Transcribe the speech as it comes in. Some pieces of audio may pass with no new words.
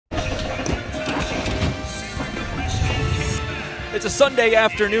It's a Sunday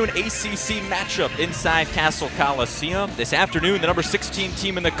afternoon ACC matchup inside Castle Coliseum. This afternoon, the number 16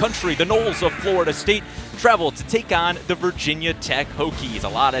 team in the country, the Noles of Florida State, travel to take on the Virginia Tech Hokies. A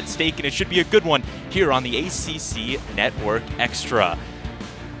lot at stake, and it should be a good one here on the ACC Network Extra.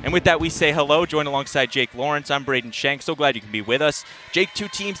 And with that, we say hello, joined alongside Jake Lawrence. I'm Braden Schenck. So glad you can be with us. Jake, two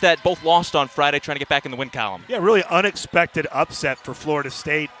teams that both lost on Friday, trying to get back in the win column. Yeah, really unexpected upset for Florida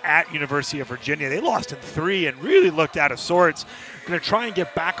State at University of Virginia. They lost in 3 and really looked out of sorts. Going to try and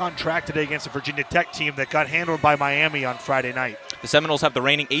get back on track today against the Virginia Tech team that got handled by Miami on Friday night. The Seminoles have the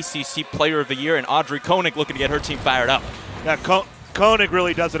reigning ACC Player of the Year, and Audrey Koenig looking to get her team fired up. Yeah, Koenig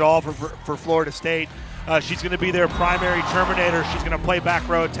really does it all for Florida State. She's going to be their primary terminator. She's going to play back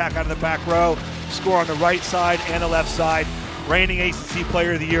row, attack out of the back row, score on the right side and the left side. Reigning ACC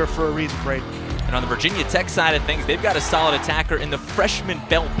Player of the Year for a reason, Braden. And on the Virginia Tech side of things, they've got a solid attacker in the freshman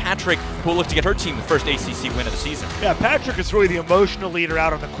Belle Patrick, who will look to get her team the first ACC win of the season. Yeah, Patrick is really the emotional leader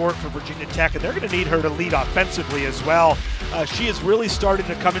out on the court for Virginia Tech, and they're going to need her to lead offensively as well. She is really starting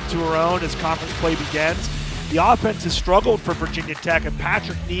to come into her own as conference play begins. The offense has struggled for Virginia Tech, and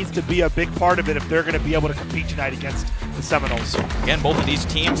Patrick needs to be a big part of it if they're going to be able to compete tonight against the Seminoles. Again, both of these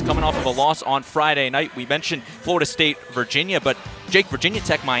teams coming off of a loss on Friday night. We mentioned Florida State, Virginia, but Jake, Virginia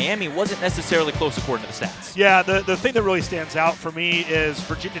Tech, Miami wasn't necessarily close according to the stats. Yeah, the thing that really stands out for me is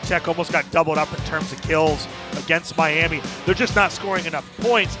Virginia Tech almost got doubled up in terms of kills against Miami. They're just not scoring enough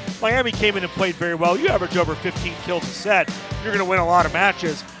points. Miami came in and played very well. You average over 15 kills a set, you're going to win a lot of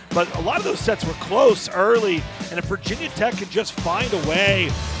matches. But a lot of those sets were close early, and if Virginia Tech can just find a way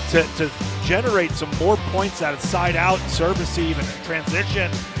to generate some more points out of side out, service even, and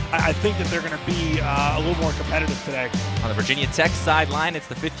transition, I think that they're going to be a little more competitive today. On the Virginia Tech sideline, it's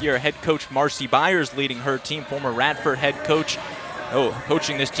the 5th-year head coach Marcy Byers leading her team, former Radford head coach.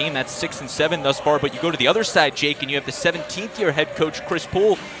 Coaching this team, that's 6-7 thus far. But you go to the other side, Jake, and you have the 17th-year head coach, Chris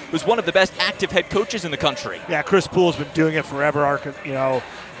Poole, who's one of the best active head coaches in the country. Yeah, Chris Poole's been doing it forever,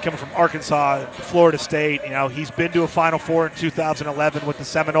 coming from Arkansas, Florida State. He's been to a Final Four in 2011 with the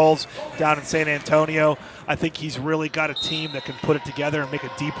Seminoles down in San Antonio. I think he's really got a team that can put it together and make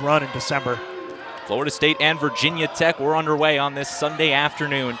a deep run in December. Florida State and Virginia Tech were underway on this Sunday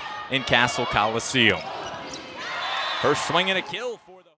afternoon in Castle Coliseum. First swing and a kill for